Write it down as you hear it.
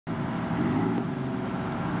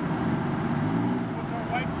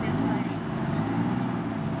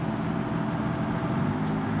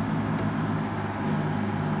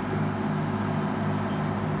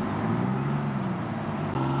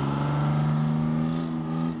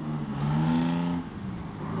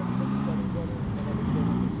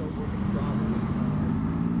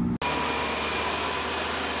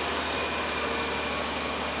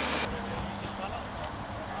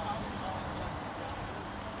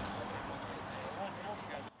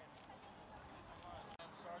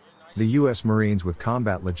The U.S. Marines with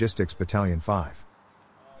Combat Logistics Battalion 5.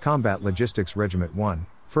 Combat Logistics Regiment 1,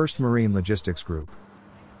 1st Marine Logistics Group.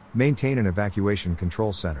 Maintain an evacuation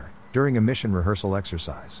control center during a mission rehearsal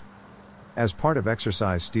exercise. As part of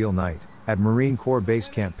Exercise Steel Night, at Marine Corps Base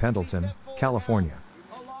Camp Pendleton, California.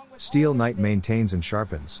 Steel Night maintains and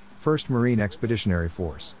sharpens 1st Marine Expeditionary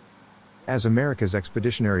Force. As America's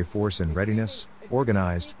expeditionary force in readiness,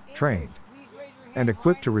 organized, trained, and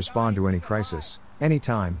equipped to respond to any crisis,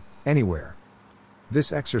 anytime, anywhere.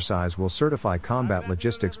 This exercise will certify Combat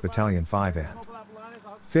Logistics Battalion 5 and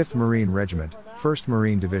 5th Marine Regiment, 1st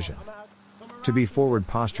Marine Division. To be forward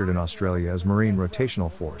postured in Australia as Marine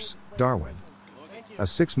Rotational Force, Darwin. A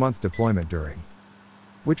 6-month deployment during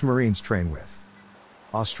which Marines train with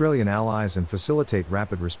Australian allies and facilitate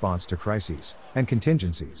rapid response to crises and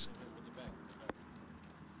contingencies.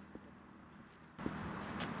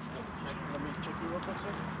 Let me check you real quick,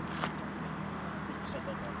 sir.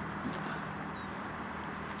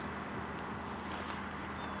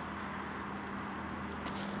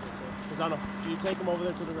 Pisano, do you take them over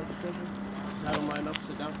there to the registration? Just have them line up,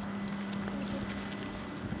 sit down.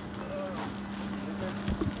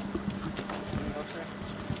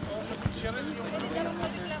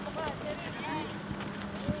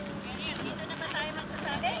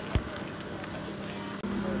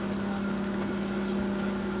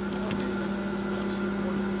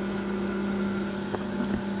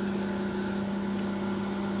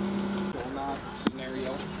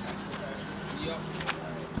 Scenario. Yep.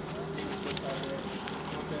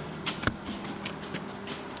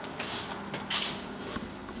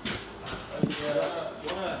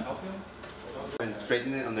 Wanna help him? And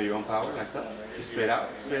straighten it under your own power, like so. Just straight out,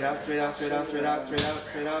 straight out, straight out, straight out, straight out, straight out,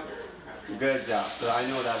 straight out. Good job. So I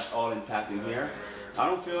know that's all intact in here. I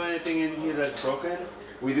don't feel anything in here that's broken.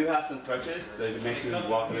 We do have some crutches, so it makes you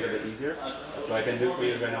walk a little bit easier. So I can do for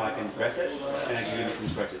you right now, I can press it, and I can give you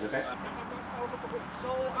some crutches, okay? So,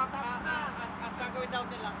 gagawin daw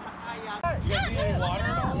nila sa kaya. You guys need any water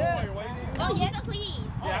at all while you're waiting? Oh, yes, please.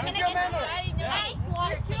 Yeah? Can I get ice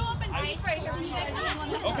water too? Open ice right here.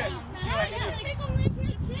 Okay. See what I can do.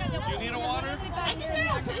 Do you need a water? I can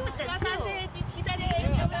help you with this too.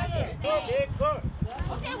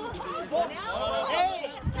 Okay, we'll go.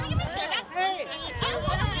 Hey! Can I give a chair? Hey!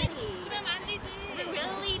 We're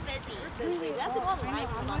really busy. That's all right.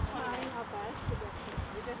 I'm trying our best to get you.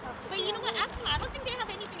 But you know what? Ask them. I don't think they have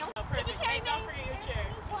anything else. Should we carry down for your chair?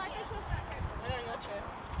 Well, I guess she'll start here. No, your chair.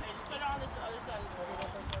 Hey, just put it on this other side of the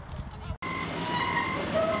room.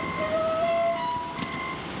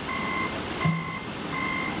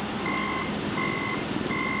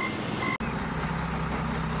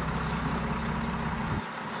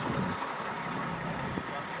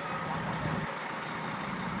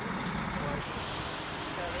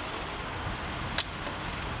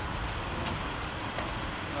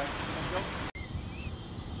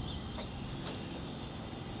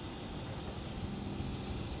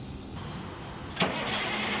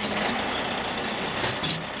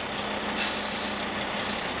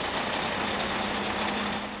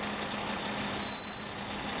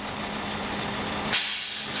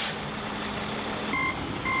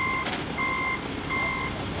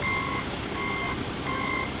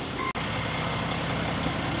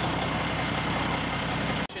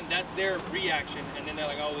 That's their reaction, and then they're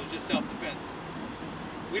like, oh, it was just self-defense.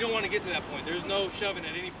 We don't want to get to that point. There's no shoving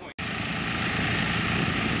at any point.